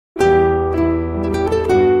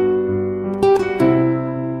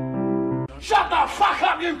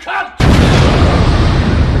you cunt!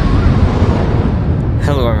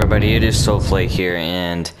 Hello everybody, it is Soulflake here,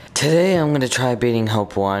 and today I'm gonna try beating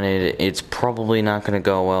Help Wanted. It's probably not gonna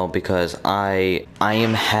go well because I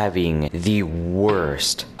am having the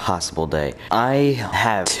worst possible day. I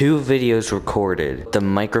have 2 videos recorded. The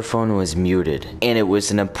microphone was muted, and it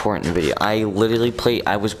was an important video. I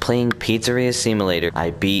was playing Pizzeria Simulator.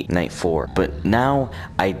 I beat Night 4, but now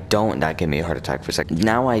I don't, that gave me a heart attack for a second.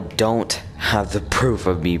 Now I don't have the proof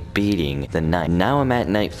of me beating the night. Now I'm at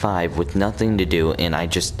Night 5 with nothing to do, and I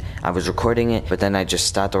was recording it, but then I just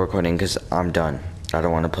stopped the recording because I'm done. I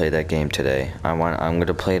don't want to play that game today. I'm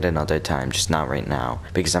gonna play it another time, just not right now,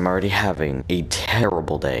 because I'm already having a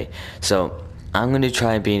terrible day. So I'm gonna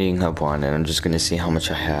try beating Help Wanted. I'm just gonna see how much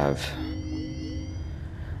I have.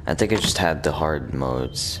 I think I just had the hard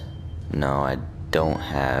modes. No, I don't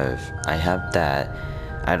have. I have that.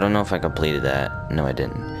 I don't know if I completed that. No, I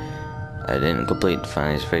didn't. I didn't complete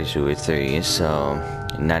Final Fantasy 3, so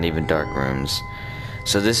not even Dark Rooms.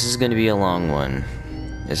 So this is gonna be a long one.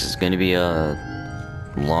 This is gonna be a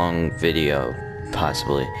long video,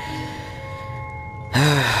 possibly.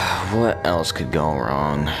 What else could go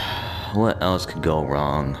wrong? What else could go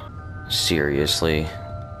wrong? Seriously,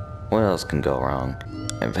 what else can go wrong?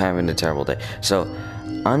 I'm having a terrible day. So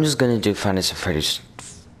I'm just gonna do Final Fantasy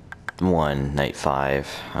 1, Night 5.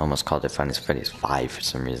 I almost called it Final Fantasy 5 for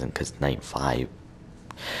some reason, because Night 5.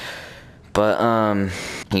 But,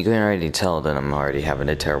 you can already tell that I'm already having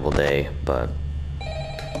a terrible day, but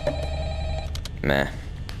meh.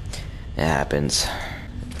 It happens.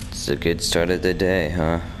 It's a good start of the day,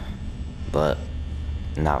 huh? But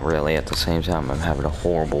not really at the same time. I'm having a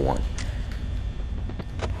horrible one.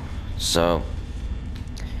 So,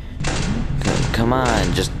 come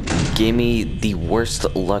on, just give me the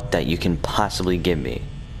worst luck that you can possibly give me.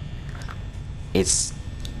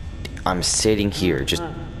 I'm sitting here, just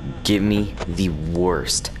give me the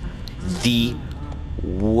worst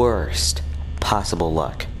possible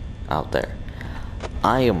luck out there.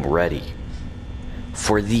 I am ready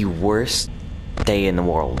for the worst day in the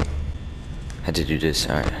world. Had to do this,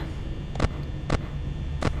 alright.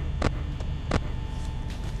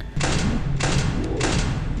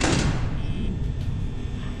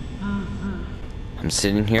 I'm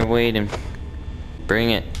sitting here waiting. Bring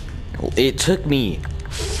it. It took me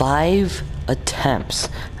 5 attempts,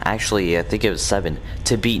 actually I think it was 7,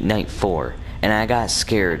 to beat Night 4, and I got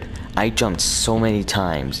scared. I jumped so many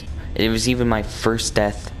times. It was even my first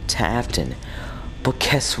death to Afton. But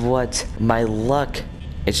guess what? My luck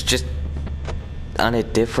is just on a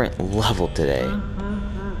different level today.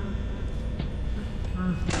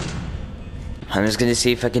 I'm just gonna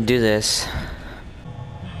see if I can do this.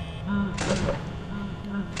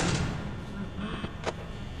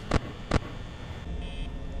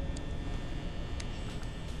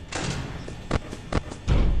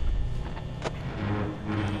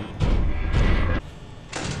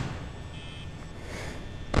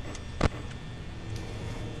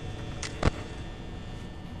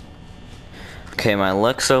 Okay, my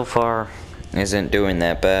luck so far isn't doing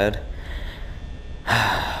that bad.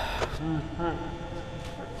 I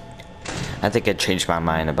think I changed my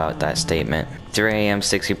mind about that statement. 3 AM,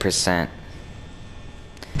 60%.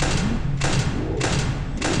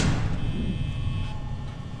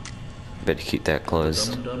 Better keep that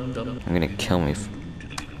closed. I'm gonna kill me.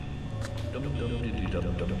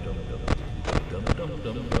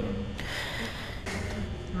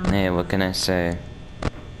 Hey, what can I say?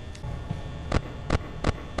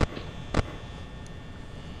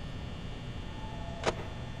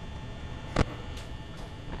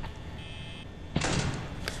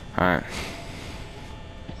 Alright.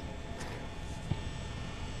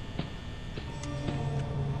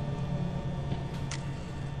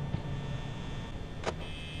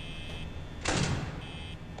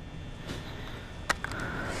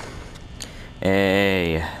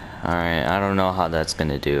 Hey. Alright, I don't know how that's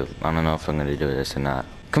gonna do. I don't know if I'm gonna do this or not.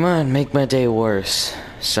 Come on, make my day worse.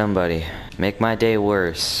 Somebody, make my day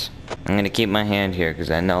worse. I'm gonna keep my hand here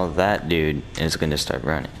because I know that dude is gonna start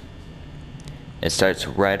running. It starts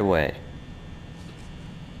right away.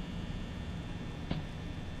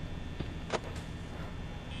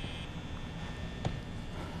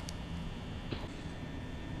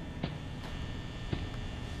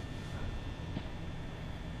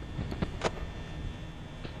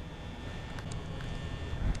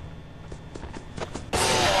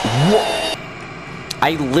 Whoa.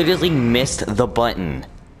 I literally missed the button.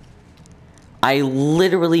 I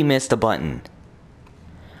literally missed the button.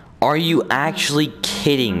 Are you actually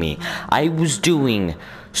kidding me? I was doing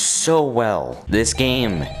so well. This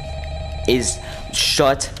game is...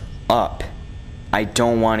 Shut up. I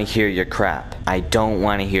don't want to hear your crap. I don't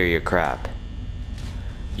want to hear your crap.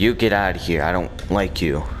 You get out of here. I don't like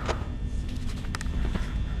you.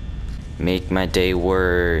 Make my day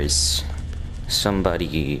worse.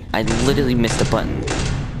 Somebody. I literally missed a button.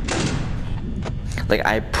 Like,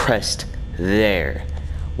 I pressed there.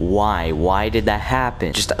 Why? Why did that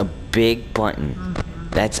happen? Just a big button.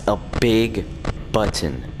 That's a big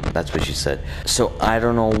button. That's what she said. So I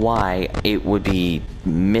don't know why it would be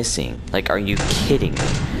missing. Like, are you kidding me?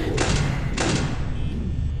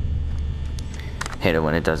 Hate it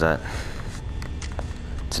when it does that.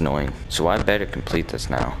 It's annoying. So I better complete this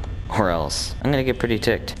now. Or else I'm gonna get pretty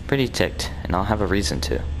ticked. Pretty ticked. And I'll have a reason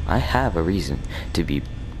to. I have a reason to be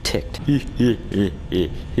ticked.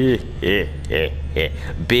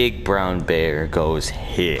 Big brown bear goes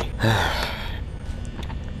here.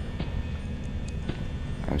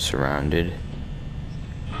 I'm surrounded.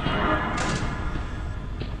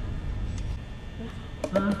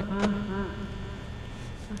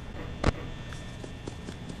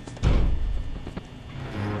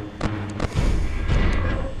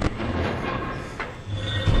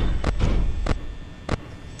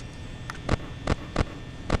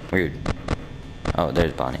 Weird. Oh,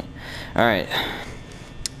 there's Bonnie. Alright.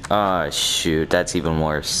 Oh, shoot. That's even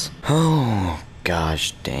worse. Oh,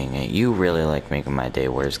 gosh dang it. You really like making my day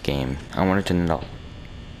worse, game. I wanted to know.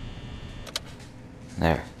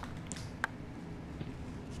 There.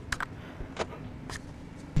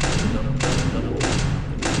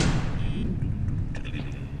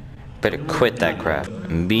 Better quit that crap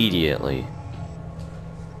immediately.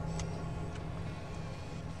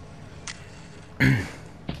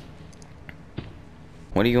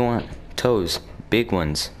 What do you want? Toes. Big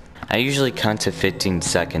ones. I usually count to 15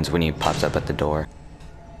 seconds when he pops up at the door.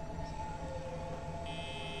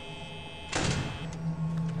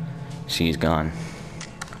 She's gone.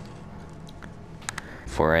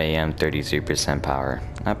 4 a.m. 33% power.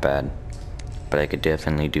 Not bad. But I could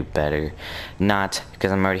definitely do better. Not because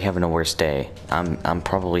I'm already having a worse day. I'm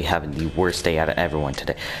probably having the worst day out of everyone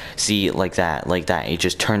today. See, like that. It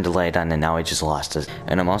just turned the light on and now I just lost it.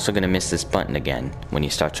 And I'm also gonna miss this button again when he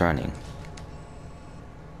starts running.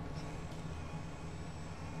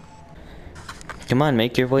 Come on,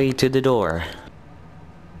 make your way to the door.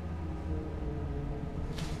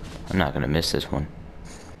 I'm not gonna miss this one.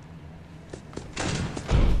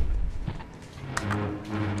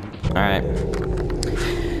 Alright.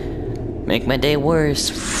 Make my day worse,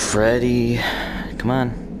 Freddy. Come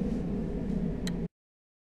on.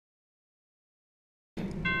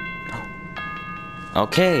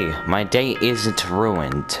 Okay, my day isn't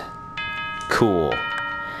ruined. Cool.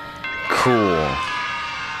 Cool.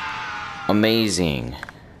 Amazing.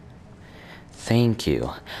 Thank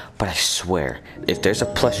you. But I swear, if there's a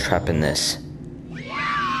plush trap in this,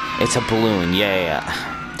 it's a balloon. Yeah.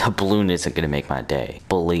 The balloon isn't gonna make my day.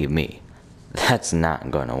 Believe me. That's not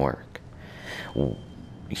gonna work.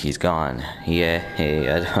 He's gone. Yeah, hey,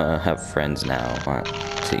 I don't have friends now. Want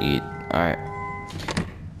to eat. Alright.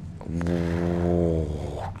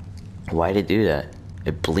 Why did it do that?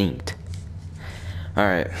 It blinked.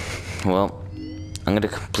 Alright. Well, I'm gonna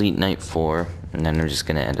complete night 4, and then I'm just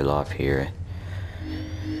gonna end it off here.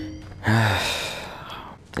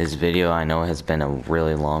 This video, I know, has been a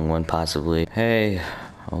really long one, possibly. Hey,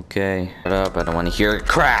 okay. Shut up, I don't want to hear it.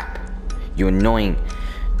 Crap! You annoying...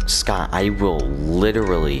 Scott, I will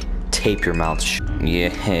literally tape your mouth shut. Yeah,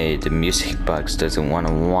 hey, the music box doesn't want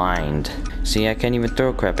to wind. See, I can't even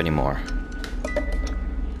throw crap anymore.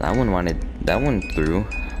 That one threw.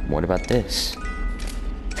 What about this?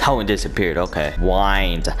 That one disappeared, okay.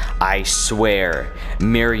 Wind, I swear.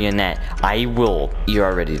 Marionette, I will. You're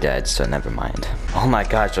already dead, so never mind. Oh my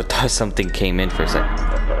gosh, I thought something came in for a sec.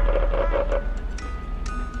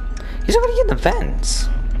 He's already in the vents.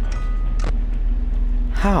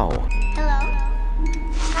 How? Hello.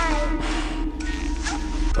 Hi.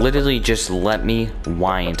 Literally just let me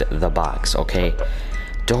wind the box, okay?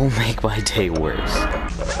 Don't make my day worse.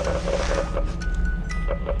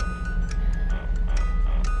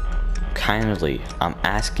 Kindly, I'm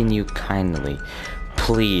asking you kindly,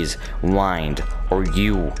 please wind, or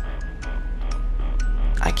you.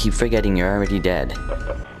 I keep forgetting you're already dead.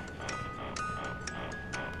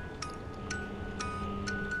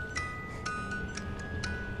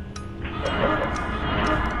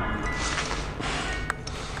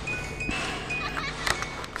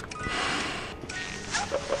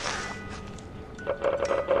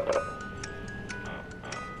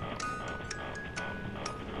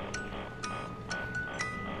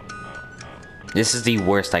 This is the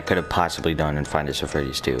worst I could have possibly done in Five Nights at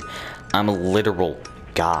Freddy's 2. I'm a literal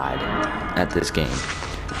god at this game.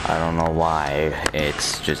 I don't know why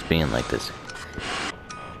it's just being like this.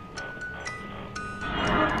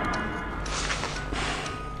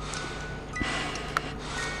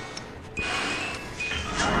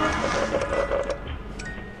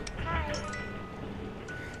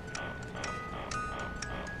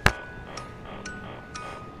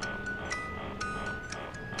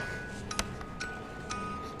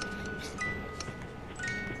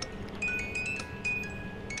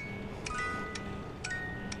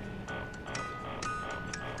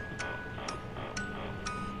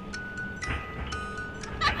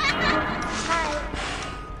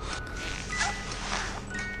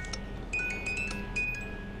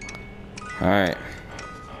 Alright.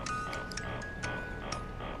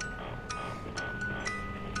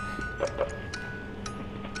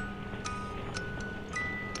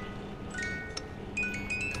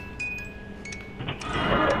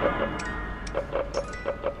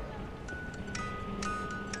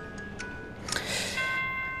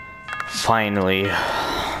 Finally.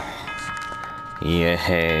 Yeah,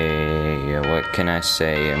 hey, what can I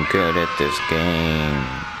say? I'm good at this game.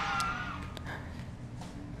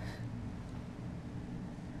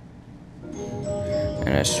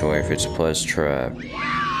 And I swear if it's plus trap.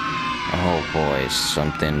 Oh boy,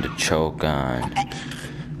 something to choke on.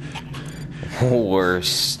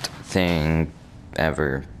 Worst thing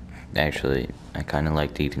ever. Actually, I kind of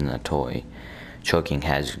liked eating the toy. Choking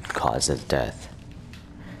has caused death.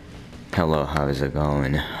 Hello, how's it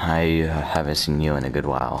going? I haven't seen you in a good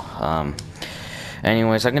while.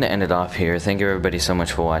 Anyways, I'm gonna end it off here. Thank you everybody so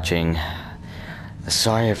much for watching.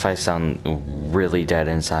 Sorry if I sound really dead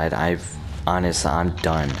inside. Honestly, I'm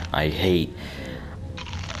done. I hate,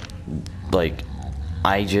 like,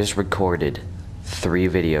 I just recorded 3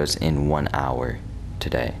 videos in 1 hour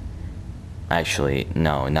today. Actually,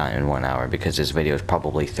 no, not in 1 hour, because this video is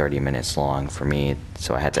probably 30 minutes long for me,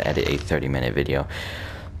 so I had to edit a 30-minute video.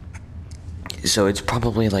 So it's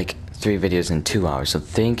probably like 3 videos in 2 hours. So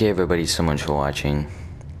thank you everybody so much for watching.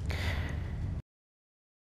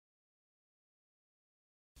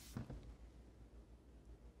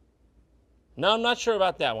 No, I'm not sure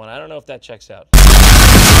about that one. I don't know if that checks out.